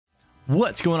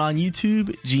What's going on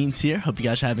YouTube? Jeans here. Hope you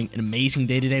guys are having an amazing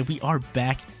day today. We are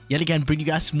back yet again bringing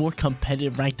you guys some more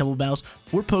competitive ranked double battles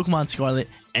for Pokemon Scarlet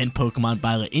and Pokemon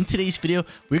Violet. In today's video,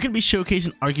 we're going to be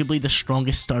showcasing arguably the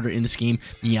strongest starter in this game,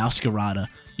 MEOWSCARADA.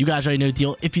 You guys already know the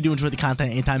deal. If you do enjoy the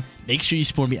content anytime, make sure you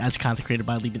support me as a content creator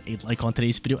by leaving a like on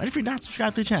today's video. And if you're not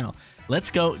subscribed to the channel, let's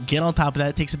go get on top of that.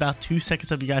 It takes about 2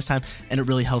 seconds of your guys' time, and it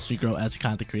really helps me grow as a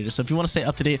content creator. So if you want to stay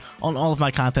up to date on all of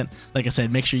my content, like I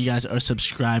said, make sure you guys are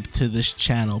subscribed to this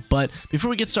channel. But before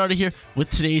we get started here with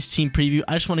today's team preview,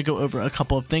 I just want to go over a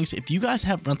couple of things. If you guys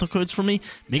have rental codes for me,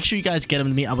 make sure you guys get them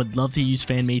to me. I would love to use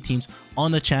fan-made teams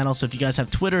on the channel. So if you guys have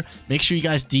Twitter, make sure you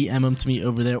guys DM them to me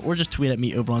over there, or just tweet at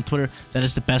me over on Twitter. That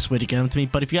is the best way to get them to me.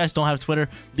 But if you guys don't have Twitter,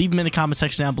 leave them in the comment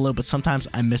section down below. But sometimes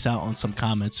I miss out on some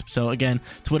comments. So again,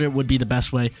 Twitter would be the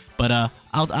best way. But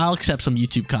I'll accept some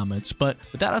YouTube comments. But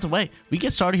with that out of the way, we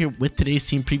get started here with today's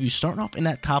team preview, starting off in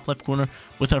that top left corner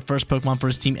with our first Pokemon for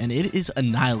his team, and it is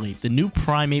Annihilate, the new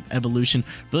Primate evolution.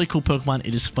 Really cool Pokemon.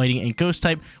 It is fighting and ghost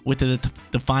type with the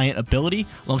Defiant ability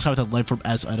alongside with the Life Orb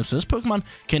as item. So this Pokemon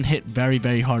can hit very,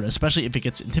 very hard, especially if it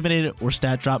gets intimidated or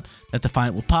stat drop. That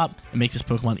Defiant will pop and make this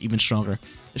Pokemon even stronger.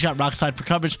 It's got Rock Slide for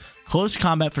coverage, Close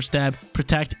Combat for stab,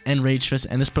 Protect, and Rage Fist.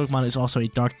 And this Pokemon is also a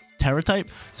Dark Terror type,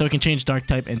 so it can change Dark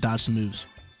type and dodge some moves.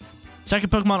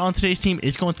 Second Pokemon on today's team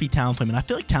is going to be Talonflame, and I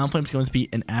feel like Talonflame is going to be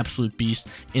an absolute beast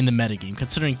in the metagame,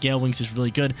 considering Gale Wings is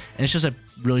really good, and it's just a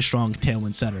really strong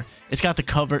Tailwind setter. It's got the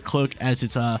Covert Cloak as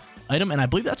its item, and I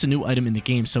believe that's a new item in the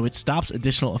game, so it stops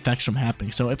additional effects from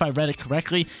happening. So if I read it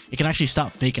correctly, it can actually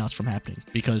stop fake outs from happening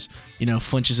because, you know,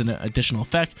 flinch is an additional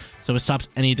effect, so it stops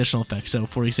any additional effects. So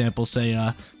for example, say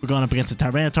we're going up against a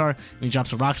Tyranitar and he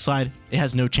drops a Rock Slide, it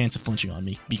has no chance of flinching on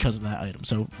me because of that item.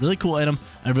 So really cool item.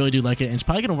 I really do like it, and it's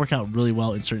probably going to work out really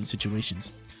well in certain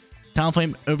situations.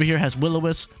 Talonflame over here has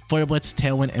Will-O-Wisp, Fire Blitz,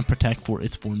 Tailwind, and Protect for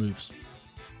its 4 moves.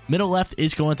 Middle left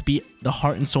is going to be the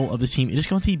heart and soul of this team. It is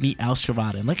going to be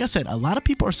MEOWSCARADA. And like I said, a lot of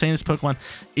people are saying this Pokemon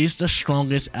is the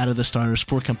strongest out of the starters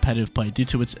for competitive play due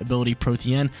to its ability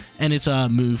Protean and its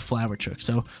move Flower Trick.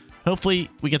 So hopefully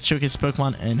we get to showcase this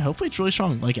Pokemon, and hopefully it's really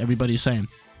strong like everybody's saying.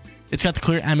 It's got the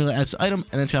Clear Amulet as item,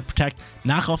 and then it's got Protect,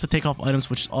 Knock Off the Takeoff items,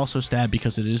 which is also Stab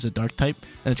because it is a Dark type,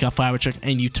 and it's got Flower Trick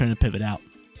and U-Turn to pivot out.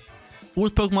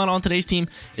 Fourth Pokemon on today's team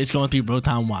is going to be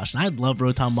Rotom Wash. And I love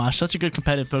Rotom Wash. Such a good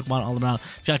competitive Pokemon all around.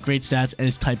 It's got great stats, and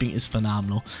its typing is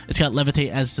phenomenal. It's got Levitate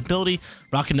as its ability,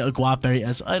 Rockin' the Guap Berry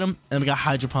as item, and we got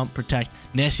Hydro Pump, Protect,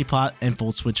 Nasty Plot, and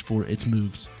Volt Switch for its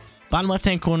moves. Bottom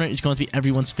left-hand corner is going to be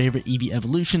everyone's favorite EV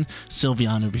evolution,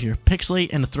 Sylveon over here. Pixelate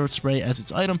and the Throat Spray as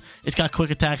its item. It's got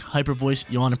Quick Attack, Hyper Voice,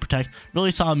 Yawn, and Protect.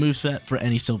 Really solid moveset for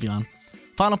any Sylveon.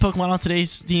 Final Pokemon on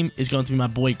today's team is going to be my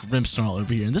boy Grimmsnarl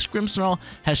over here. And this Grimmsnarl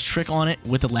has Trick on it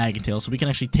with the Lagging Tail. So we can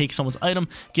actually take someone's item,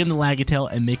 give them the Lagging Tail,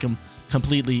 and make them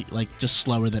completely, like, just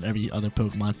slower than every other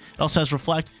Pokemon. It also has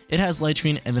Reflect, it has Light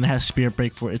Screen, and then it has Spirit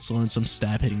Break for its lonesome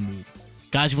stab hitting move.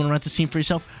 Guys, you want to rent this team for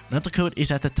yourself? Rental code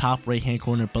is at the top right-hand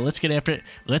corner. But let's get after it.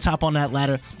 Let's hop on that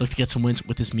ladder. Look to get some wins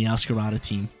with this MEOWSCARADA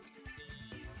team.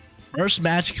 First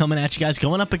match coming at you guys,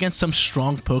 going up against some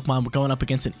strong Pokemon. We're going up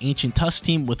against an Ancient Tusk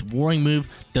team with Roaring Move,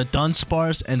 the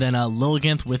Dunsparce, and then a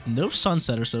Lilligant with no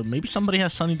Sunsetter, so maybe somebody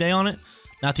has Sunny Day on it.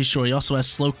 Not too sure. He also has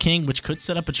Slow King, which could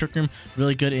set up a Trick Room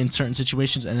really good in certain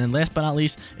situations. And then last but not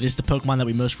least, it is the Pokemon that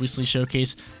we most recently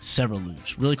showcased,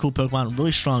 Ceruluge. Really cool Pokemon,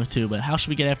 really strong too. But how should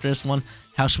we get after this one?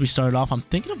 How should we start it off? I'm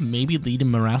thinking of maybe leading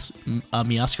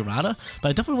MEOWSCARADA, but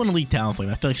I definitely want to lead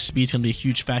Talonflame. I feel like speed's going to be a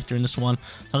huge factor in this one.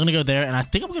 I'm going to go there, and I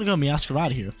think I'm going to go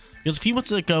MEOWSCARADA here. Because if he wants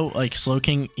to go like Slow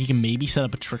King, he can maybe set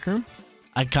up a Trick Room.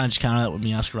 I kind of just counter that with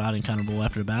MEOWSCARADA and kind of roll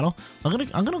after the battle. I'm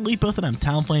gonna lead both of them.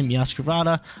 Talonflame,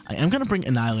 MEOWSCARADA. I am gonna bring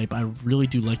Annihilate, but I really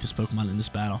do like this Pokemon in this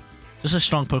battle. Just a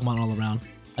strong Pokemon all around.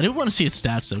 I do want to see its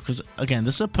stats though, because again,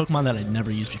 this is a Pokemon that I'd never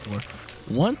used before.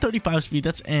 135 speed,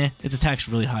 that's eh. Its attack's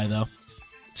really high though.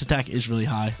 Its attack is really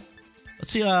high.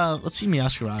 Let's see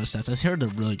MEOWSCARADA stats. I heard they're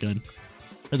really good.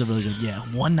 Yeah,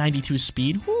 192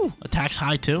 speed. Woo! Attack's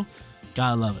high too.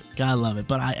 Gotta love it. Gotta love it.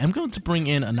 But I am going to bring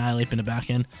in Annihilate in the back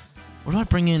end. Where do I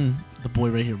bring in the boy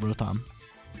right here, Rotom?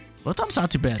 Rotom's not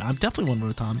too bad. I'm definitely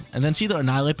one Rotom. And then it's either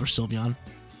Annihilate or Sylveon.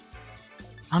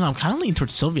 I don't know. I'm kind of leaning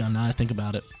towards Sylveon now that I think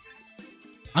about it.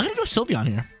 I'm going to go Sylveon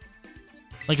here.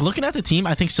 Like, looking at the team,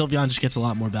 I think Sylveon just gets a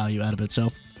lot more value out of it.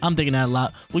 So, I'm digging that a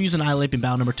lot. We'll use Annihilate in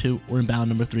battle number 2 or in battle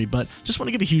number 3. But just want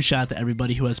to give a huge shout out to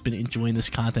everybody who has been enjoying this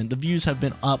content. The views have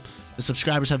been up. The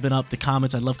subscribers have been up. The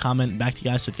comments, I love commenting back to you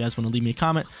guys. So if you guys want to leave me a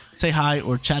comment, say hi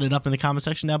or chat it up in the comment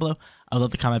section down below, I would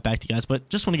love to comment back to you guys. But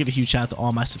just want to give a huge shout out to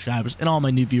all my subscribers and all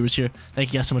my new viewers here.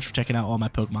 Thank you guys so much for checking out all my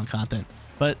Pokemon content.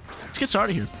 But let's get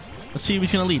started here. Let's see who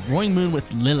he's going to lead. Roaring Moon with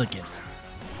Lilligant.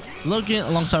 Logan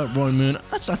alongside Roaring Moon.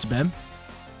 That's not too bad.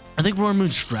 I think Roaring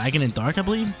Moon's Dragon and Dark, I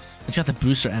believe. It's got the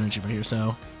booster energy right here,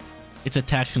 so its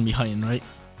attack's gonna be heightened, right?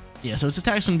 Yeah, so its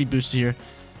attack's gonna be boosted here.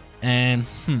 And,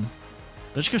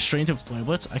 let's just go straight into Flare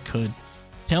Blitz. I could.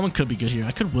 Tailwind could be good here.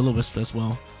 I could Will-O-Wisp as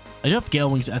well. I do have Gale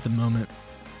Wings at the moment.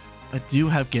 I'm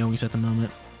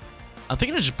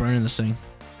thinking of just burning this thing.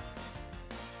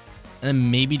 And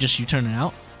then maybe just U-turn it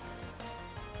out.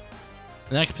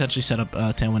 And then I could potentially set up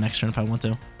Tailwind next turn if I want to.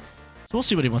 So we'll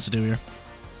see what he wants to do here.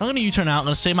 I'm going to U-turn out. I'm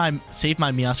going to save my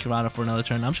MEOWSCARADA for another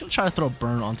turn. I'm just going to try to throw a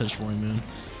burn onto this Roaring Moon.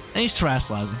 And he's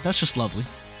terrestrializing. That's just lovely.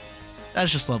 That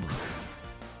is just lovely.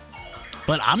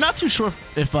 But I'm not too sure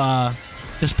if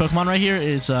this Pokemon right here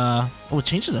is... oh, it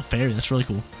changes to Fairy. That's really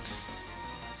cool.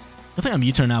 I think I'm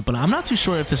U-turn out, but I'm not too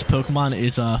sure if this Pokemon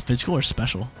is physical or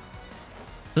special.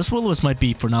 This Will-O-Wisp might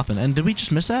be for nothing. And did we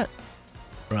just miss that?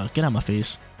 Bro, get out of my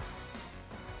face.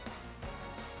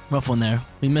 Rough one there.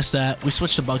 We missed that. We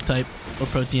switched to Bug type or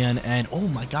Protean, and oh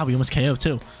my god, we almost KO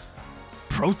too.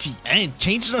 Protean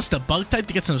changing us to Bug type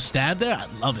to get some stab there. I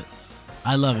love it.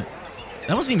 I love it.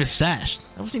 That wasn't even sash.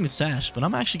 But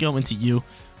I'm actually going into you.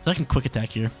 So I can quick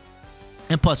attack here.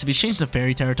 And plus, if he's changed to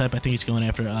Fairy Terror type, I think he's going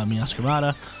after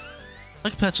MEOWSCARADA. I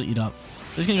could potentially eat up.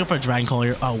 He's gonna go for a Dragon Call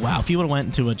here. Oh wow, if he would have went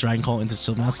into a Dragon Call into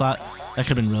Sylveon slot, that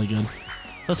could have been really good.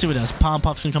 Let's see what it does. Palm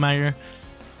Puff's gonna come out here.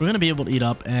 We're going to be able to eat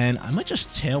up, and I might just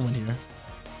Tailwind here.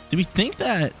 Do we think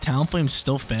that Talonflame's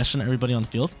still faster than everybody on the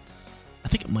field? I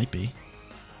think it might be.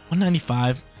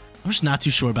 195. I'm just not too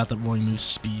sure about the Roaring Moon's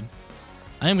speed.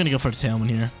 I am going to go for the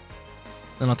Tailwind here.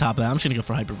 Then on top of that, I'm just going to go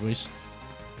for Hyper Voice.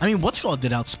 I mean, what's called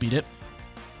did outspeed it.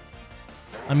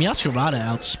 MEOWSCARADA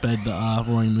outsped the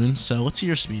Roaring Moon, so let's see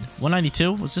your speed.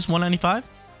 192? Was this 195?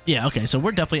 Yeah, okay, so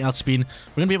we're definitely outspeed.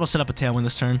 We're going to be able to set up a Tailwind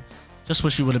this turn. Just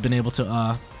wish we would have been able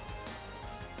to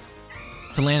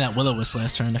land that Will-O-Wisp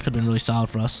last turn. That could have been really solid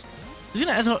for us. He's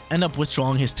going to end up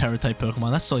withdrawing his Terror-type Pokemon.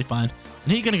 That's totally fine.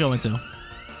 And who are you going to go into?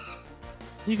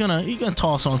 You're gonna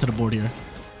toss onto the board here.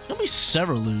 It's going to be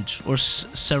Ceruledge or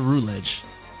Ceruledge.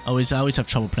 I always have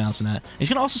trouble pronouncing that. He's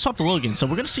going to also swap the Logan, so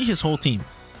we're going to see his whole team.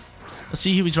 Let's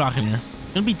see who he's rocking here.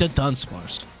 It's going to be the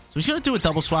Dunsparce. So he's going to do a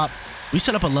double swap. We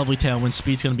set up a lovely Tailwind.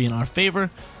 Speed's going to be in our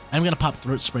favor. I'm going to pop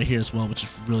Throat Spray here as well, which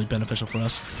is really beneficial for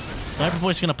us. So Hyper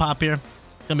Voice is going to pop here.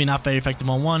 Gonna be not very effective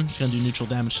on one. It's gonna do neutral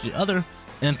damage to the other.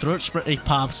 And Throat Spray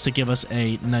pops to give us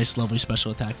a nice, lovely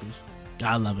special attack boost.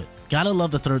 Gotta love it. Gotta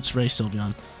love the Throat Spray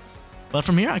Sylveon. But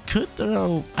from here, I could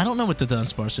throw... I don't know what the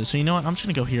Dunsparce is. So you know what? I'm just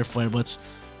gonna go here, Flare Blitz.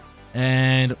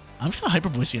 And I'm just gonna Hyper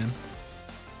Voice again.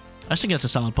 I just think that's a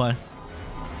solid play.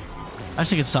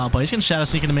 He's gonna Shadow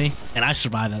Sneak into me. And I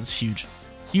survive that. That's huge.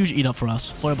 Huge eat up for us.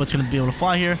 Flare Blitz gonna be able to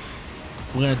fly here.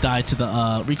 We're gonna die to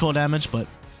the recoil damage, but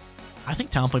I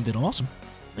think Talonflame did awesome.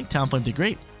 I think Talonflame did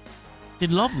great.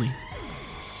 Did lovely.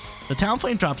 The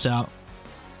Talonflame drops out.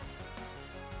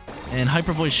 And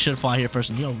Hyper Voice should fly here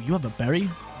first. And yo, you have a berry?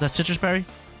 Is that Citrus Berry?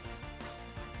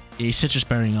 Yeah, he's Citrus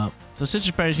Berrying up. So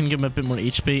Citrus Berry is going to give him a bit more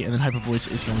HP. And then Hyper Voice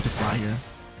is going to fly here.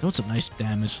 Doing some nice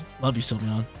damage. Love you,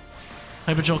 Sylveon.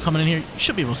 Hyper Jolt coming in here. You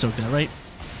should be able to soak that, right?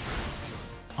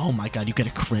 Oh my god, you get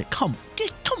a crit. Come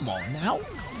on now.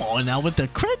 Come on now with the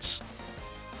crits.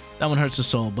 That one hurts the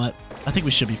soul, but I think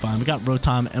we should be fine. We got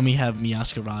Rotom, and we have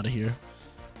MEOWSCARADA here.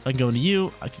 So I can go into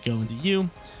you. I could go into you.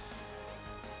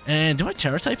 And do I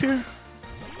Terra type here?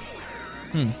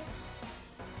 I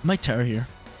might Terra here.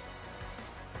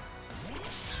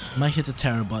 I might hit the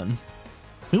Terra button.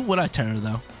 Who would I Terra,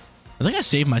 though? I think I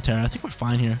saved my Terra. I think we're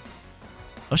fine here.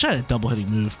 I wish I had a double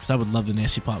hitting move, because I would love the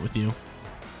Nasty Plot with you.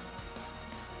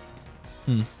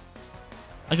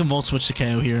 I can Volt Switch to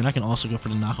KO here, and I can also go for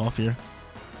the knockoff here.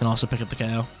 Can also pick up the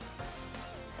KO.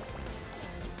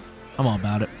 I'm all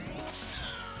about it.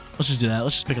 Let's just do that.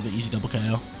 Let's just pick up the easy double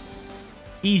KO.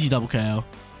 Easy double KO.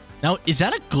 Now, is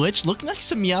that a glitch? Look next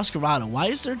to MEOWSCARADA. Why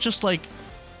is there just like...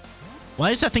 Why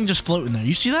is that thing just floating there?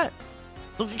 You see that?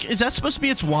 Look, is that supposed to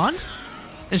be its wand?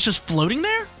 It's just floating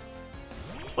there?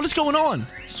 What is going on?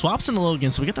 Swaps in the Logan,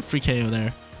 so we get the free KO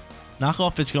there.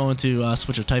 Knockoff is going to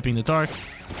switch our typing to Dark.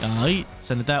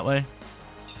 Send it that way.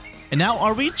 And now,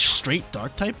 are we straight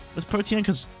Dark type with Protean?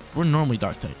 Because we're normally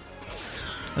Dark type.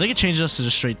 I think it changes us to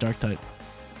just straight Dark type.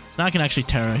 Now I can actually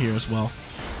Terra here as well.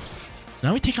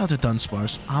 Now we take out the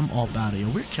Dunsparce. I'm all about it. Yo,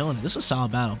 we're killing it. This is a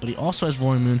solid battle. But he also has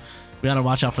Roaring Moon. We gotta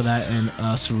watch out for that and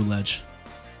Ceruledge.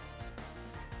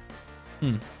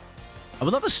 I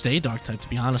would love to stay Dark type, to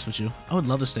be honest with you. I would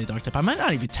love to stay Dark type. I might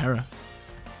not even Terra.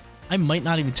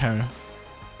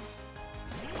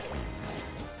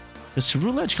 The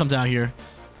Ceruledge comes out here.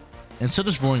 And so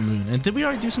does Roaring Moon. And did we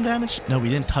already do some damage? No, we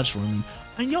didn't touch Roaring Moon.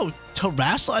 And yo,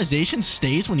 terrestrialization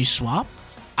stays when you swap?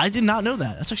 I did not know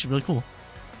that. That's actually really cool.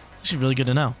 It's actually really good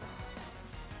to know.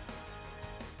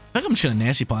 I think I'm just going to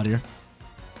Nasty Plot here.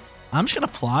 I'm just going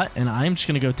to plot, and I'm just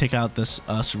going to go take out this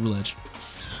Ceruledge.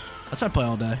 That's how I play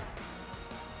all day.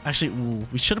 Actually, ooh,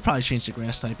 we should have probably changed the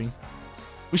grass typing.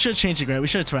 We should have changed the grass. We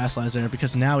should have terrestrialized there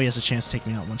because now he has a chance to take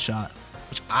me out one shot,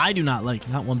 which I do not like.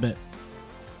 Not one bit.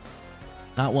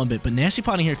 Not one bit. But Nasty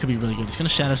Plotting here could be really good. He's going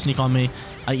to Shadow Sneak on me.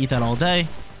 I eat that all day.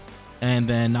 And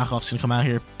then Knockoff's going to come out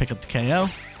here, pick up the KO.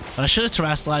 But I should have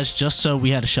terrestrialized just so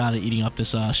we had a shot at eating up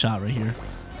this shot right here.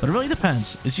 But it really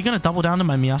depends. Is he going to double down to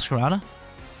my MEOWSCARADA?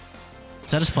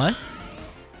 Is that his play?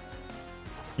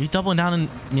 Are you doubling down in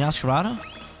MEOWSCARADA?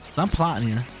 I'm plotting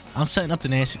here. I'm setting up the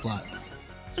Nasty Plot.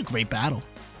 It's a great battle.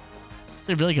 It's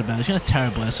a really good battle. He's going to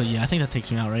Terra Blast, so yeah, I think that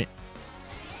takes me out, right?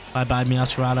 Bye-bye,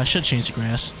 MEOWSCARADA. I should change the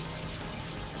grass.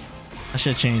 I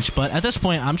should have changed. But at this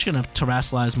point, I'm just going to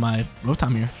terrestrialize my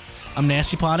Rotom here. I'm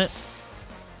Nasty Plot it.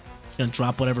 Just going to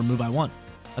drop whatever move I want.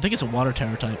 I think it's a Water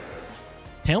Terror type.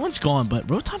 Tailwind's gone, but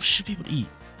Rotom should be able to eat.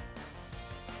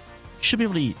 Should be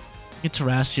able to eat. Get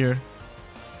Terras here.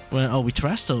 Oh, we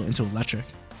Terras still into Electric.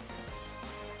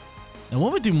 Now,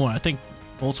 what would do more? I think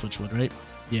Volt Switch would, right?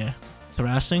 Yeah.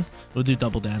 Terrassing would do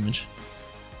double damage.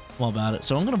 I'm all about it.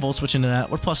 So I'm going to Volt Switch into that.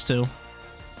 We're +2.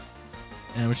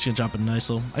 And we're just going to drop a nice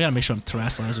little... I got to make sure I'm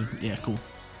terrestrializing. Yeah, cool.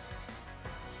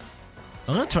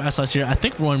 I'm going to terrestrialize here. I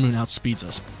think Roaring Moon outspeeds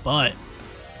us. But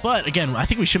again, I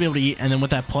think we should be able to eat. And then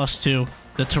with that +2,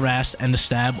 the Terras and the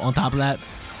Stab on top of that,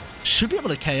 should be able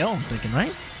to KO, I'm thinking,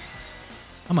 right?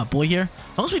 I'm my boy here.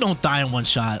 As long as we don't die in one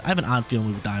shot. I have an odd feeling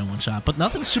we would die in one shot. But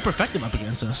nothing's super effective up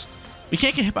against us. We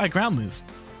can't get hit by a ground move.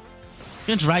 You're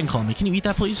going to Dragon Claw me. Can you eat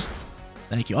that, please?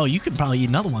 Thank you. Oh, you could probably eat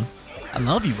another one. I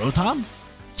love you, Rotom.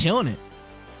 Killing it.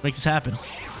 Let's make this happen.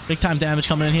 Big time damage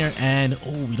coming in here. And,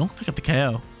 oh, we don't pick up the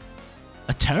KO.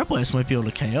 A Terra Blast might be able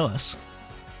to KO us.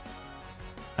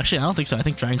 Actually, I don't think so. I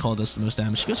think Dragon Claw does the most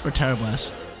damage. She goes for a Terra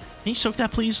Blast. Can you soak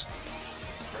that, please?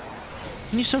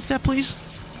 Can you soak that, please?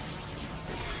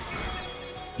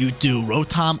 You do,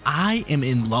 Rotom. I am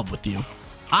in love with you.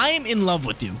 I am in love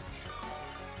with you.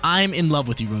 I'm in love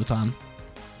with you, Rotom.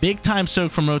 Big time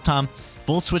soak from Rotom.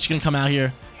 Volt Switch gonna come out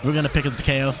here. We're gonna pick up the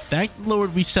KO. Thank the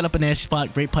Lord we set up a Nasty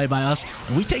Plot. Great play by us.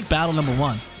 And we take battle number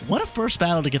 1. What a first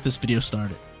battle to get this video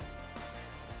started.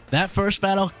 That first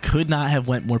battle could not have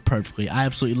went more perfectly. I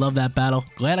absolutely love that battle.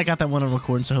 Glad I got that one on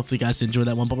recording, so hopefully you guys enjoyed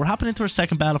that one. But we're hopping into our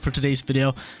second battle for today's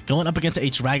video, going up against a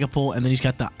Dragapult, and then he's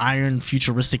got the Iron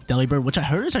Futuristic Delibird, which I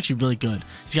heard is actually really good.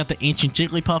 He's got the Ancient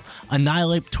Jigglypuff,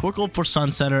 Annihilate, Torkoal for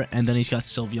Sunsetter, and then he's got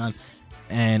Sylveon,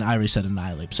 and I already said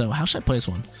Annihilate. So how should I play this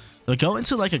one? Do I go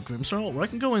into like a Grimmsnarl, or I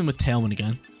can go in with Tailwind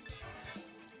again?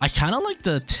 I kind of like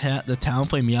the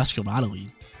Talonflame MEOWSCARADA lead.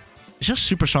 It's just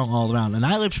super strong all around.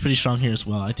 Annihilate's pretty strong here as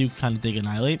well. I do kind of dig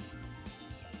Annihilate.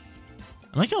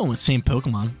 I might go with same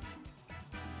Pokemon.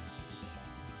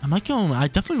 I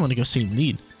definitely want to go same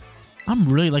lead.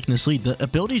 I'm really liking this lead. The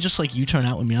ability just like U-turn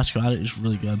out with MEOWSCARADA is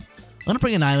really good. I'm going to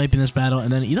bring Annihilate in this battle,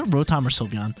 and then either Rotom or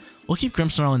Sylveon. We'll keep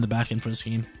Grimmsnarl in the back end for this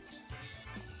game.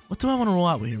 What do I want to roll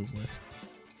out here with?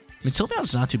 I mean,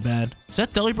 Sylveon's not too bad. Is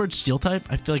that Delibird Steel type?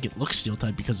 I feel like it looks Steel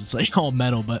type because it's like all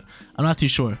metal, but I'm not too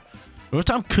sure.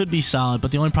 Rotom could be solid,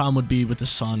 but the only problem would be with the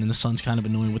Sun, and the Sun's kind of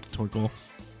annoying with the Torkoal.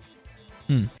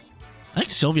 I think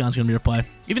Sylveon's going to be our play,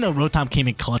 even though Rotom came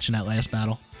in clutch in that last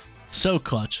battle. So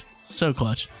clutch. So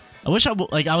clutch. I wish I would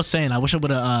have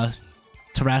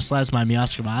terrestrialized my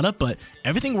MEOWSCARADA, but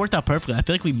everything worked out perfectly. I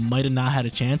feel like we might have not had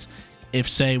a chance if,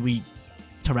 say, we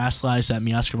terrestrialized that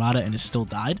MEOWSCARADA and it still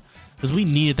died, because we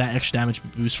needed that extra damage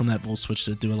boost from that Volt Switch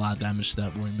to do a lot of damage to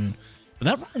that Roaring Moon. But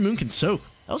that Roaring Moon can soak.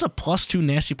 That was a +2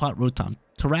 Nasty Plot Rotom.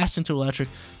 Terras into Electric,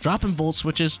 dropping Volt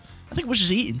Switches. I think it was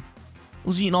just eating. It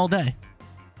was eating all day.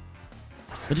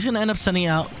 But he's going to end up sending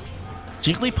out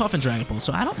Jigglypuff and Dragapult,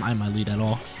 so I don't mind my lead at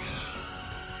all.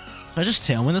 So I just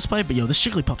Tailwind this play, but yo, this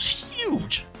Jigglypuff's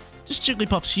huge. This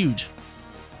Jigglypuff's huge.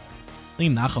 I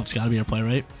think Knockoff's got to be our play,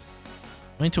 right?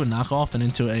 Went into a Knockoff and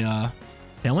into a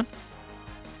Tailwind.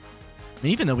 I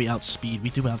mean, even though we outspeed, we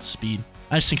do outspeed.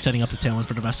 I just think setting up the Tailwind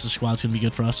for the rest of the squad is going to be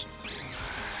good for us.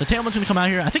 The Tailwind's going to come out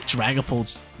here. I think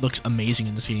Dragapult looks amazing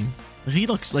in this game. He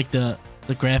looks like the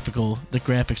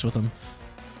graphics with him.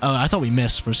 Oh, I thought we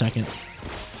missed for a second,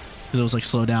 because it was like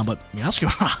slowed down, but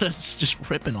MEOWSCARADA's just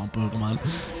ripping on Pokemon.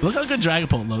 Look how good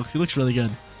Dragapult looks. He looks really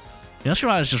good.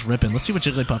 MEOWSCARADA's just ripping. Let's see what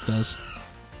Jigglypuff does.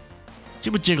 Let's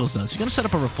see what Jiggles does. He's going to set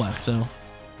up a Reflect, so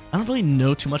I don't really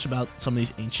know too much about some of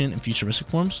these ancient and futuristic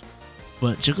forms,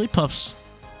 but Jigglypuff's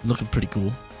looking pretty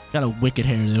cool. Got a wicked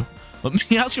hairdo. But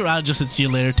MEOWSCARADA just said see you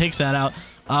later. Takes that out.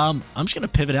 I'm just going to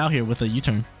pivot out here with a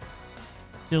U-turn.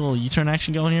 Get a little U-turn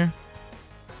action going here.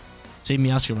 Save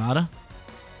MEOWSCARADA.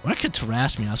 Or I could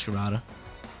terrace MEOWSCARADA.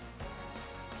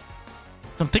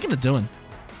 I'm thinking of doing.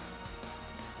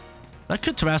 I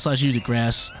could terrestrialize you to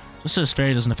grass. Just so this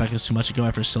fairy doesn't affect us too much to go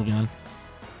after Sylveon.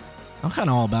 I'm kind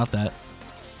of all about that.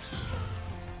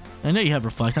 I know you have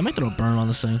Reflect. I might throw a Burn on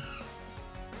this thing.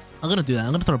 I'm going to do that.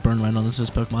 I'm going to throw a Burn right on this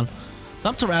Pokemon. So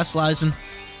I'm terrestrializing.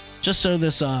 Just so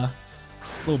this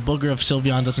little booger of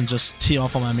Sylveon doesn't just tee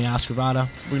off on my MEOWSCARADA.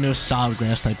 We're going to do a solid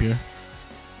grass type here.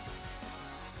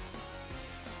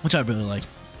 Which I really like.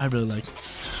 I really like.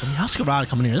 The MEOWSCARADA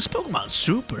coming here. This Pokemon is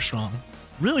super strong.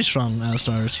 Really strong out of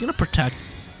starters. He's going to protect.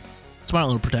 Smart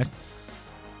little protect.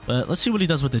 But let's see what he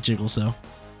does with the Jiggles, though.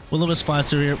 With a little bit of Splash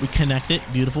through here. We connect it.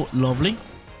 Beautiful. Lovely.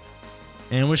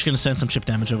 And we're just going to send some chip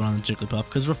damage over on the Jigglypuff.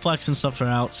 Because Reflex and stuff are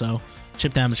out. So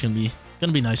chip damage is going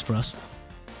to be nice for us.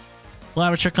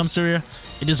 Lava Trick comes through here.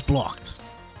 It is blocked.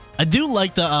 I do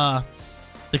like the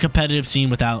competitive scene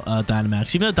without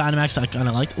Dynamax. Even though Dynamax I kind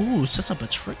of liked. Ooh, sets up a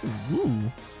trick.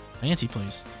 Ooh. Fancy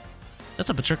plays. Sets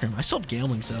up a Trick Room. I still have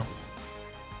Gale-Wings, though.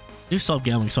 I do still have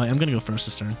Gale-Wings, so I'm going to go first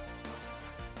this turn.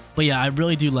 But yeah, I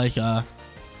really do like the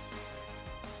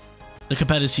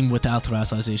competitive scene without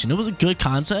terrestrialization. It was a good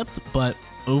concept, but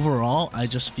overall, I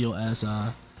just feel as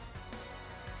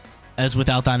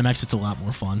without Dynamax, it's a lot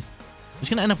more fun. He's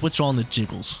going to end up withdrawing the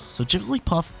Jiggles. So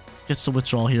Jigglypuff gets the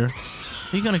withdrawal here.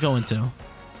 Who are you going to go into?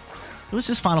 Who is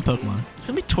his final Pokemon? It's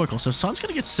going to be Torkoal. So Sun's going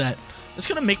to get set. It's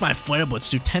going to make my Flare Blitz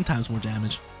do 10 times more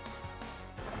damage.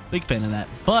 Big fan of that.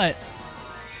 But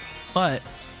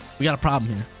we got a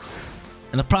problem here.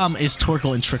 And the problem is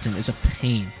Torkoal and Trick Room is a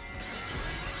pain.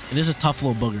 It is a tough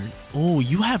little booger. Oh,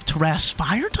 you have Terras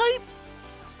Fire type?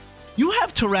 You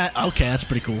have Terras... Okay, that's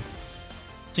pretty cool.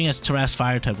 This thing has Terras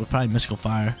Fire type with probably Mystical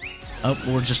Fire. Oh,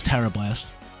 or just Terra Blast.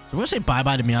 So we're going to say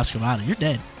bye-bye to MEOWSCARADA. You're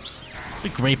dead. That's a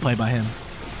great play by him.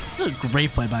 That was a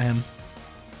great play by him.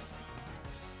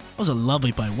 That was a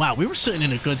lovely play. Wow, we were sitting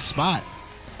in a good spot.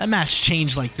 That match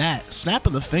changed like that. Snap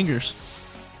of the fingers.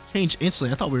 Changed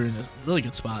instantly. I thought we were in a really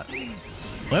good spot.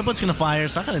 Webble's going to fire.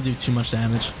 It's not going to do too much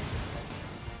damage.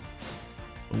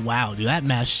 Wow, dude. That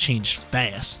match changed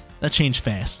fast. That changed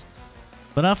fast.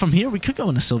 But from here, we could go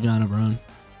into Sylveon of our own.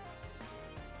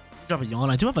 Drop a Yawn.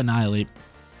 I do have Annihilate.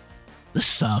 This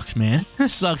sucks, man.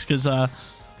 This sucks because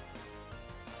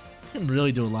we can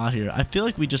really do a lot here. I feel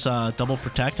like we just double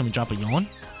protect and we drop a Yawn.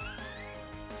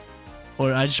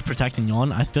 Or I just protect and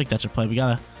Yawn. I feel like that's our play. We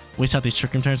got to waste out these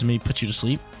Trick Room turns and maybe put you to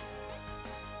sleep.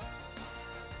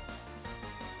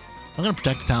 I'm going to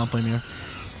protect the Talonflame here. I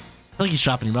feel like he's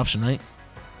dropping Eruption, right?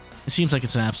 It seems like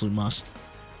it's an absolute must.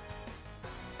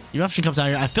 Eruption comes out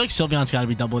here. I feel like Sylveon's got to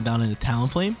be doubling down into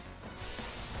Talonflame.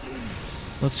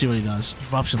 Let's see what he does.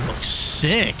 Eruption looks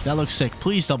sick. That looks sick.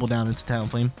 Please double down into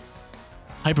Talonflame.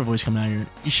 Hyper Voice coming out here.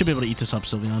 You should be able to eat this up,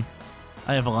 Sylveon.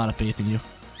 I have a lot of faith in you.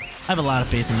 I have a lot of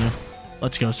faith in you.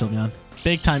 Let's go, Sylveon.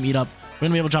 Big time eat up. We're going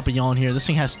to be able to drop a Yawn here. This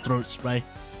thing has Throat Spray.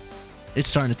 It's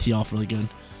starting to tee off really good.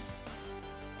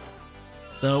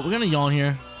 So we're going to Yawn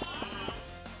here.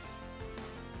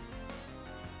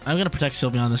 I'm going to protect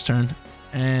Sylveon this turn.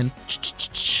 And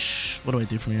what do I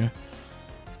do from here?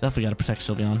 Definitely got to protect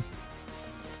Sylveon.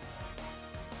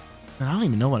 And I don't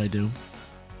even know what I do.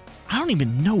 I don't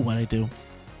even know what I do.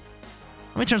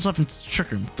 How many turns left in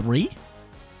Trick Room? 3?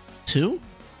 2?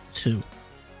 2.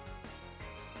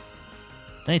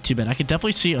 That ain't too bad. I could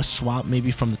definitely see a swap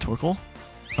maybe from the Torkoal.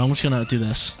 I'm just going to do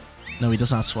this. No, he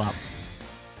does not swap.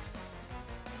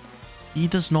 He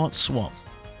does not swap.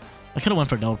 I could have went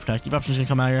for double protect. Eruption's going to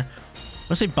come out here. I'm going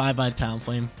to say bye-bye to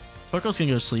Talonflame. Torkoal's going to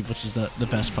go to sleep, which is the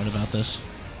best part about this.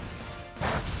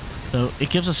 So it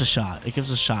gives us a shot. It gives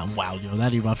us a shot. Wow, yo,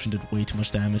 that Eruption did way too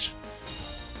much damage.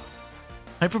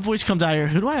 Hyper Voice comes out here.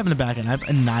 Who do I have in the back end? I have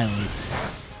Annihilate.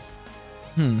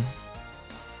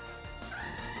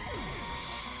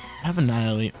 I have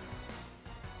Annihilate.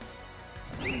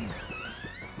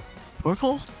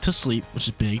 Torkoal to sleep, which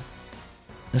is big.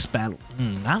 This battle,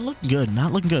 not looking good.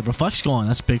 Not looking good. Reflect's gone.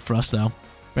 That's big for us, though.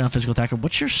 Right on Physical Attacker.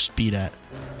 What's your speed at?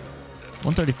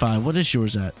 135. What is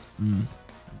yours at?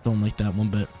 Don't like that one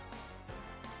bit.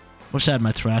 Wish I had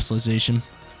my terrestrialization.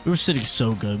 We were sitting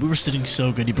so good. We were sitting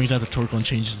so good. He brings out the Torkoal and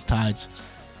changes the tides.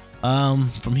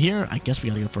 From here, I guess we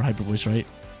gotta go for Hyper Voice, right?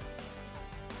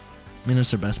 I mean,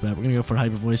 it's our best bet. We're gonna go for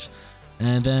Hyper Voice.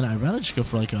 And then I'd rather just go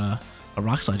for like a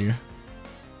Rock Slide here.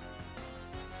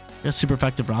 We got super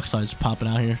effective Rock Slides popping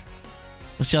out here.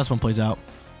 Let's see how this one plays out.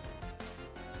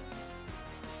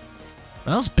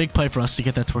 That was a big play for us to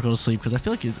get that Torkoal to sleep because I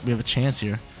feel like we have a chance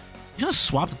here. He's going to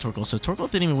swap the Torkoal, so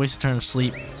Torkoal didn't even waste a turn of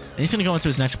sleep. And he's going to go into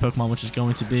his next Pokemon, which is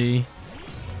going to be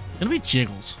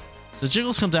Jiggles. So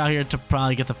Jiggles comes out here to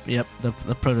probably get the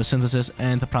photosynthesis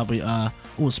and to probably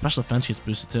special defense gets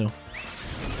boosted too.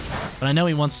 But I know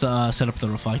he wants to set up the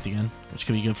reflect again, which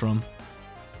could be good for him.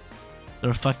 The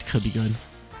reflect could be good.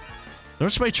 The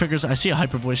Earth Spray triggers. I see a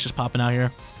Hyper Voice just popping out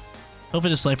here.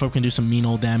 Hopefully this Life Orb can do some mean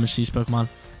old damage to these Pokemon,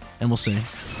 and we'll see.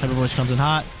 Hyper Voice comes in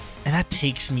hot, and that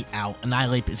takes me out.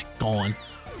 Annihilate is gone.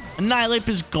 Annihilate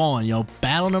is gone, yo.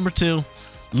 Battle number 2.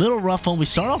 Little rough one. We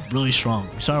start off really strong.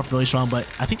 But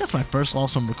I think that's my first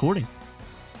loss from recording.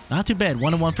 Not too bad.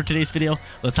 1-1 for today's video.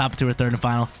 Let's hop into our third and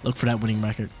final. Look for that winning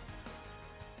record.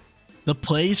 The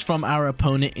plays from our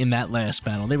opponent in that last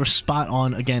battle, they were spot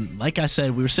on. Again, like I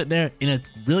said, we were sitting there in a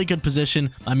really good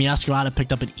position. MEOWSCARADA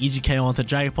picked up an easy KO onto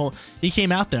Dragapult. He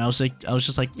came out there. I was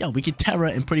just like, yo, we could Terra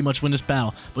and pretty much win this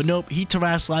battle. But nope, he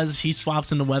terrestrializes, he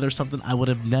swaps in the weather, something I would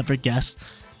have never guessed.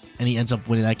 And he ends up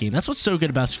winning that game. That's what's so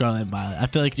good about Scarlet and Violet. I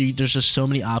feel like there's just so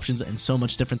many options and so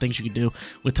much different things you can do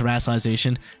with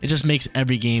terrestrialization. It just makes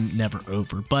every game never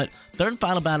over. But third and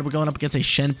final battle, we're going up against a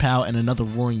Shenpao and another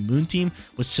Roaring Moon team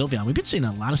with Sylveon. We've been seeing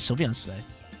a lot of Sylveons today.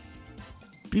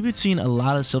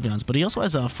 But he also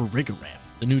has a Farigiraf,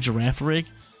 the new Giraffe Rig,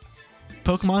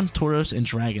 Pokemon, Tauros, and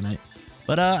Dragonite.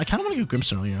 But I kind of want to go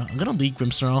Grimmsnarl here. I'm going to lead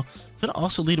Grimmsnarl. I'm going to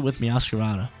also lead it with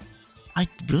MEOWSCARADA. I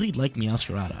really like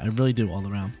MEOWSCARADA. I really do all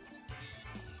around.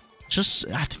 I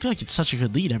feel like it's such a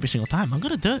good lead every single time. I'm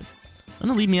going to do it. I'm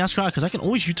going to lead MEOWSCARADA because I can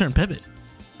always U-turn pivot.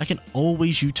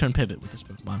 with this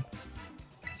Pokemon.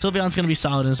 Sylveon's going to be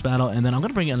solid in this battle, and then I'm going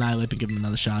to bring Annihilate and give him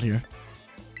another shot here.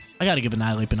 I got to give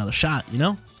Annihilate another shot, you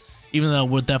know? Even though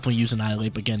we'll definitely use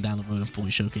Annihilate again down the road and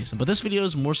fully showcase him. But this video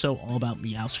is more so all about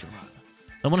MEOWSCARADA.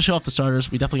 I want to show off the starters.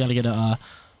 We definitely got to get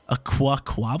a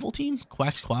Quaquaval team?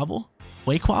 Quaquaval?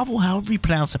 However you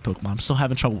pronounce that Pokemon. I'm still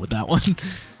having trouble with that one.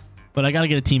 But I got to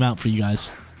get a team out for you guys.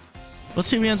 Let's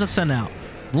see who he ends up sending out.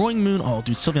 Roaring Moon. Oh,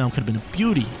 dude, Sylveon could have been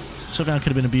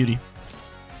a beauty.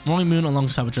 Roaring Moon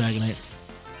alongside with Dragonite.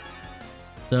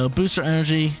 So, booster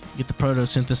energy. Get the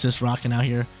photosynthesis rocking out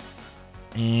here.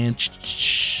 And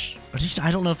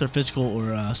I don't know if they're physical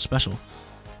or special.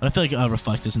 But I feel like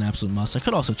Reflect is an absolute must. I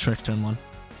could also Trick turn 1.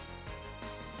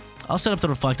 I'll set up the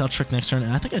Reflect. I'll Trick next turn.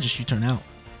 And I think I just U-turn out.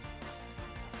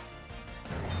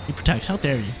 He protects. How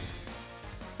dare you?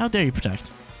 How dare you protect?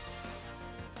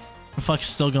 Reflect's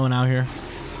still going out here.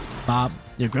 Bob.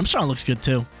 Yeah, Grimmsnarl looks good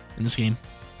too in this game.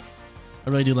 I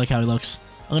really do like how he looks.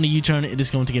 I'm going to U-turn. It is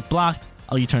going to get blocked.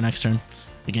 I'll U-turn next turn.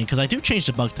 Again, because I do change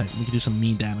the bug type. We can do some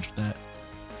mean damage with that.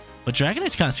 But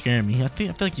Dragonite's kind of scaring me. I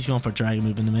feel like he's going for a Dragon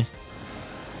move into me.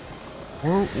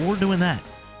 Or doing that.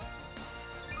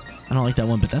 I don't like that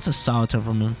one, but that's a solid turn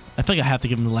from him. I feel like I have to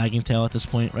give him the Lagging Tail at this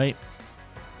point, right?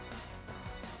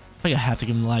 I think I have to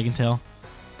give him the Lagging Tail.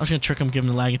 I'm just going to trick him, give him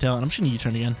the Lagging Tail, and I'm just going to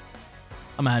U-turn again.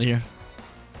 I'm out of here.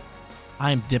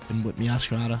 I am dipping with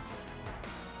MEOWSCARADA.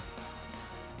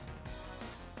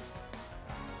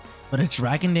 But a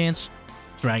Dragon Dance,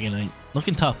 Dragonite.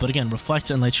 Looking tough, but again, Reflect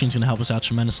and Light Stream's going to help us out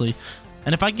tremendously.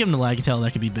 And if I give him the Lagging Tail,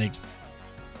 that could be big.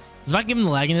 If I give him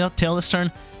the Lagging Tail this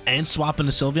turn and swap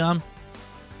into Sylveon,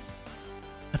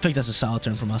 I think that's a solid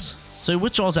turn from us. So he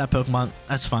withdraws that Pokemon.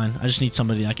 That's fine. I just need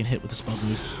somebody I can hit with this bug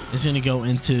move. He's going to go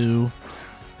into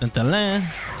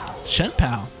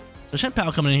Shenpao. So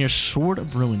Shenpao coming in here, Sword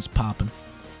of Ruins popping.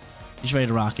 He's ready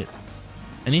to rock it.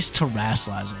 And he's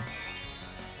terrestrializing.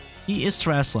 He is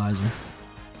terrestrializing.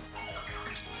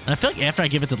 And I feel like after I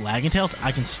give it the Lagging Tails,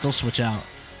 I can still switch out.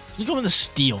 He's going to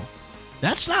Steel.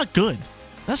 That's not good.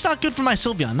 That's not good for my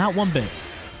Sylveon. Not one bit.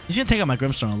 He's going to take out my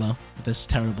Grimmsnarl, though, with this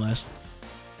Terra Blast.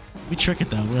 We trick it,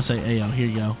 though. We're going to say, hey, yo, here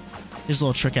you go. Here's a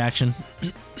little trick action.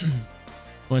 We're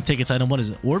going to take its item. What is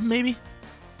it? Orb, maybe?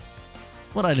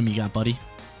 What item you got, buddy?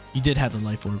 You did have the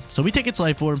Life Orb. So we take its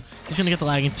Life Orb. He's going to get the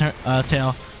Lagging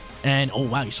Tail. And, oh,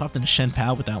 wow, he swapped into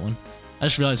Shenpao with that one. I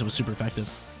just realized it was super effective.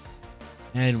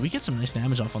 And we get some nice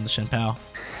damage off on the Shenpao.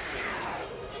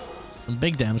 Some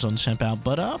big damage on the Shenpao.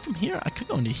 But from here, I could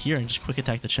go into here and just quick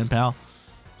attack the Shenpao.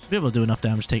 Should be able to do enough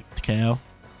damage to take the KO.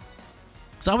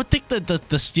 Because I would think that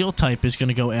the Steel type is going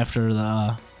to go after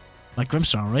the my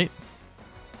Grimmsnarl, right?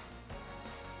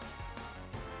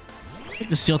 I think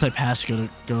the Steel type has to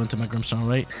go into my Grimmsnarl,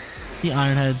 right? The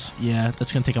Iron Heads, yeah,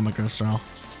 that's going to take out my Grimmsnarl.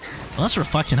 Unless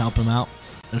Reflect can help him out.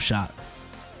 No shot.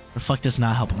 Reflect does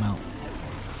not help him out.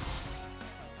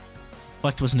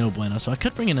 Reflect was no bueno, so I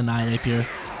could bring in Annihilate here.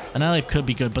 Annihilate could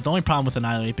be good, but the only problem with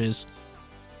Annihilate is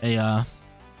a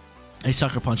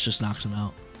Sucker Punch just knocks him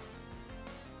out.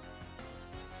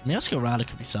 MEOWSCARADA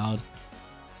could be solid.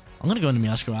 I'm going to go into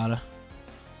MEOWSCARADA.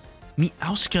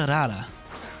 MEOWSCARADA.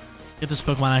 Get this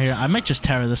Pokemon out here. I might just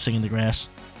Terra this thing in the grass.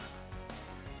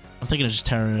 I'm thinking of just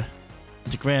Terra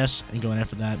into grass and going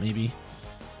after that, maybe.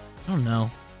 I don't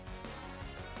know.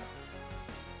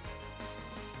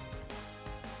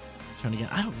 Trying to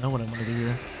get. I don't know what I want to do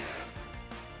here.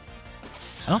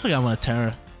 I don't think I want to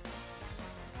Terra.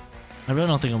 I really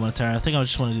don't think I want to Terra. I think I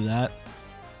just want to do that.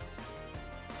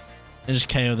 And just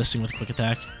KO this thing with a quick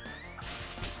attack.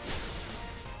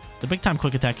 The big time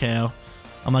quick attack KO.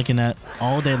 I'm liking that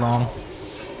all day long.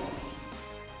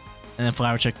 And then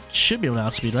Flower Trick should be able to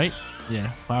outspeed, right? Yeah,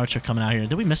 Flower Trick coming out here.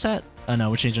 Did we miss that? Oh no,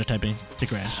 we changed our typing to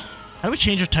grass. How do we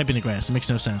change our typing to grass? It makes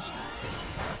no sense.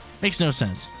 Makes no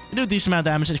sense. We do a decent amount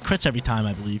of damage. It crits every time,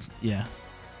 I believe. Yeah.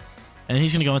 And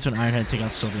he's going to go into an Iron Head and take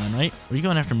out Sylveon, right? Or are you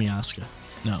going after Meowsca?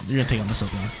 No, you're going to take out the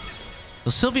Sylveon.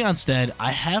 So Sylveon's dead.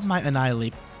 I have my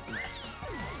Annihilate left.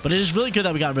 But it is really good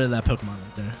that we got rid of that Pokemon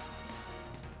right there.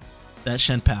 That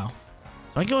Shenpao.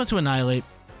 So I go into Annihilate.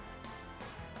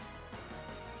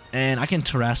 And I can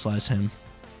Terrasilize him.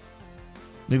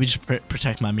 Maybe just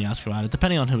protect my MEOWSCARADA,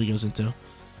 depending on who he goes into.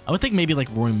 I would think maybe like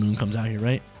Roaring Moon comes out here,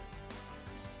 right?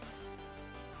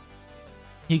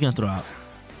 He's gonna throw out.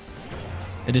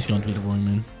 It is going to be the Roaring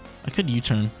Moon. I could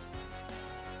U-turn.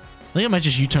 I think I might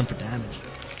just U-turn for damage.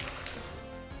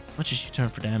 I might just U-turn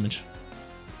for damage.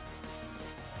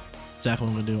 Exactly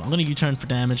what I'm gonna do. I'm gonna U-turn for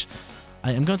damage.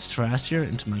 I am going to Terrasilize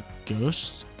into my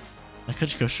Ghost. I could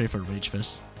just go straight for a Rage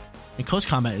Fist. And close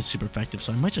combat is super effective,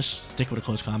 so I might just stick with a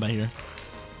close combat here.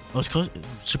 Oh, it's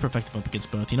super effective up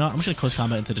against both. You know what? I'm just gonna close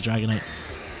combat into the Dragonite.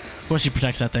 Of course, he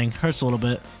protects that thing. Hurts a little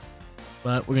bit.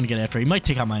 But we're going to get after it. He might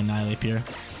take out my Annihilate here.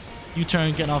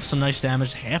 U-turn, getting off some nice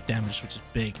damage. Half damage, which is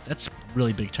big. That's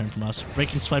really big turn from us.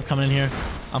 Breaking Swipe coming in here.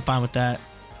 I'm fine with that.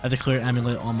 I have the Clear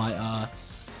Amulet on my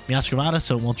MEOWSCARADA,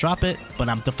 so it won't drop it. But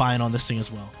I'm Defiant on this thing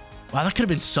as well. Wow, that could have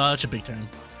been such a big turn.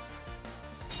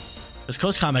 This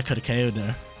close combat could have KO'd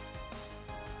there.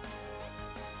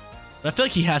 But I feel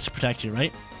like he has to protect here,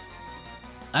 right?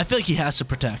 I feel like he has to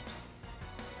protect.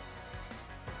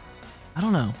 I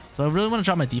don't know. Do I really want to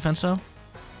drop my defense, though?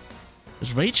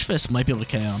 Because Rage Fist might be able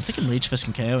to KO. I'm thinking Rage Fist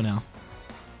can KO now.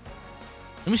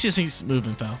 Let me see this thing's move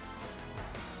info.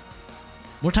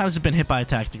 More times it's been hit by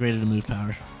attack, the greater the move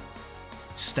power.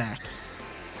 Stack.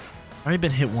 Already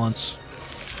been hit once.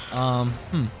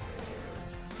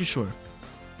 Too sure.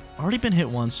 Already been hit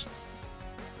once.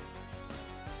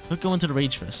 Could go into the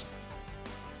Rage Fist.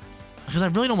 Because I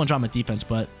really don't want to drop my defense,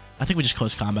 but I think we just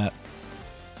close combat.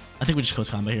 I think we just close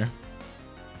combat here.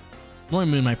 Roaring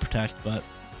Moon might protect, but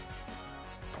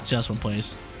let's see how this one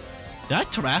plays. Did I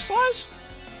Terrasilize?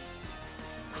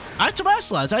 I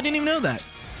Terrasilize. I didn't even know that.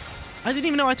 I didn't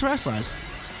even know I Terrasilize.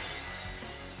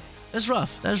 That's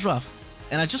rough. That is rough.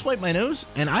 And I just wiped my nose,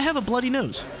 and I have a bloody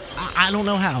nose. I don't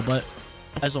know how, but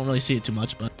you guys don't really see it too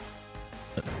much, but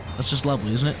that's just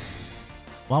lovely, isn't it?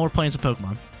 While we're playing some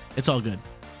Pokemon. It's all good.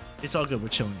 It's all good. We're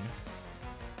chilling here.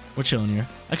 We're chilling here.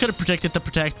 I could have predicted the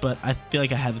protect, but I feel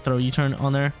like I had to throw a U-turn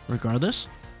on there regardless.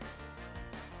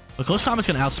 But close combat's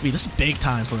going to outspeed. This is big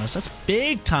time for us. That's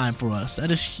big time for us.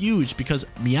 That is huge because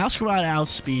MEOWSCARADA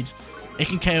outspeeds. It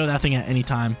can KO that thing at any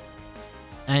time.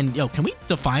 And, yo, can we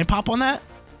Defiant Pop on that?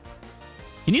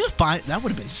 Can you Defiant? That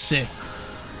would have been sick.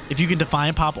 If you can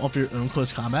Defiant Pop off your own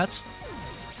close combats.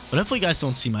 But hopefully you guys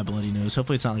don't see my bloody nose.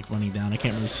 Hopefully it's not like running down. I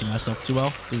can't really see myself too well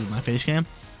through my face cam.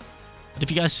 But if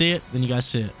you guys see it, then you guys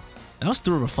see it. That was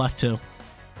through a Reflect too.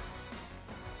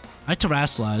 I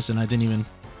Terrasilize and I didn't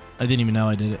even know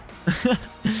I did it.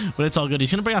 But it's all good.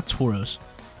 He's gonna bring out Tauros.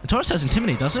 And Tauros has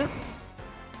Intimidate, doesn't it?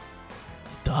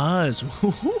 It does.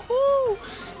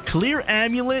 Clear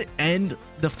Amulet and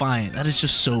Defiant. That is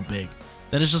just so big.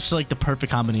 That is just like the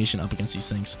perfect combination up against these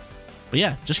things. But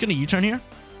yeah, just gonna U-turn here.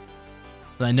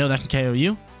 But I know that can KO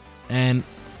you. And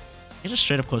it's just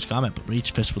straight up close combat, but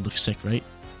Rage Fist would look sick, right?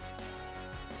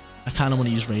 I kind of want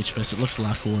to use Rage Fist. It looks a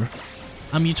lot cooler.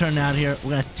 I'm U-turning out here.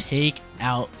 We're going to take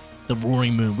out the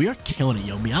Roaring Moon. We are killing it,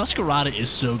 yo. MEOWSCARADA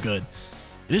is so good.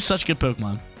 It is such a good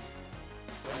Pokemon.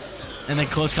 And then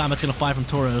close combat's going to fly from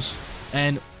Tauros.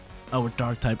 And, oh, we're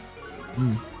Dark type.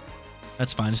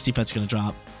 That's fine. His defense is going to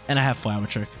drop. And I have Flower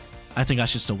Trick. I think I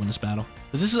should still win this battle.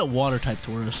 Because this is a Water type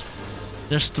Tauros.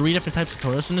 There's 3 different types of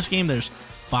Tauros in this game. There's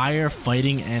Fire,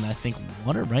 Fighting, and I think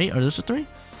Water, right? Are those the 3?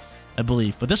 I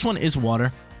believe. But this one is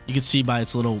Water. You can see by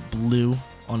its little blue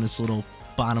on its little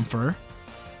bottom fur.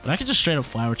 But I could just straight up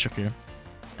Flower Trick here.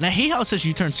 And I hate how it says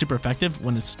U-turn super effective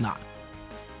when it's not.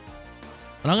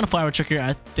 But I'm going to Flower Trick here.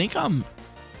 I think I'm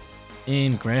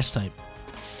in Grass type.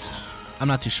 I'm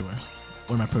not too sure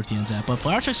where my Protein's at. But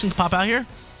Flower Trick's going to pop out here.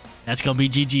 That's going to be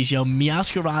GG's, yo.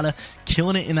 MEOWSCARADA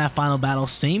killing it in that final battle.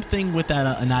 Same thing with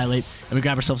that Annihilate. And we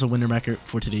grab ourselves a winner record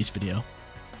for today's video.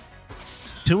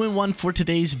 2-1 for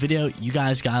today's video. You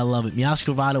guys gotta love it.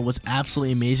 MEOWSCARADA was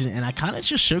absolutely amazing, and I kind of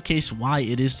just showcased why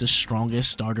it is the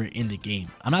strongest starter in the game.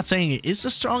 I'm not saying it is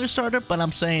the strongest starter, but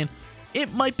I'm saying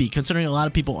it might be, considering a lot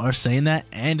of people are saying that,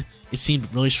 and it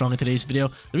seemed really strong in today's video.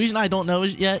 The reason I don't know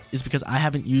it yet is because I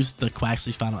haven't used the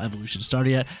Quaxly's Final Evolution starter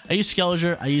yet. I use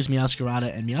Skelliger, I use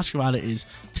MEOWSCARADA, and MEOWSCARADA is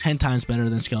 10 times better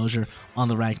than Skelliger on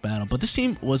the ranked battle. But this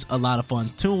team was a lot of fun.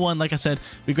 2-1, like I said,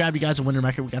 we grabbed you guys a winning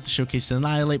record. We got to showcase to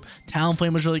Annihilate.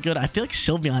 Talonflame was really good. I feel like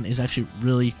Sylveon is actually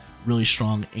really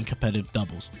strong in competitive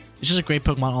doubles. It's just a great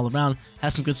Pokemon all around.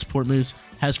 Has some good support moves.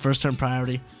 Has first turn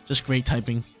priority. Just great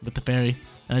typing with the Fairy.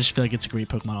 And I just feel like it's a great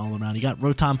Pokemon all around. You got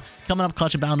Rotom coming up,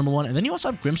 clutch and battle number 1. And then you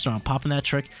also have Grimmsnarl popping that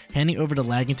trick, handing over to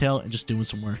Lagging Tail, and just doing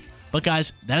some work. But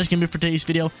guys, that is going to be it for today's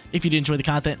video. If you did enjoy the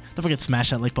content, don't forget to smash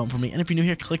that like button for me. And if you're new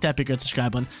here, click that big red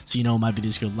subscribe button so you know when my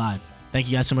videos go live. Thank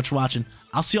you guys so much for watching.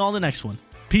 I'll see you all in the next one.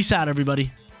 Peace out,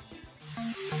 everybody.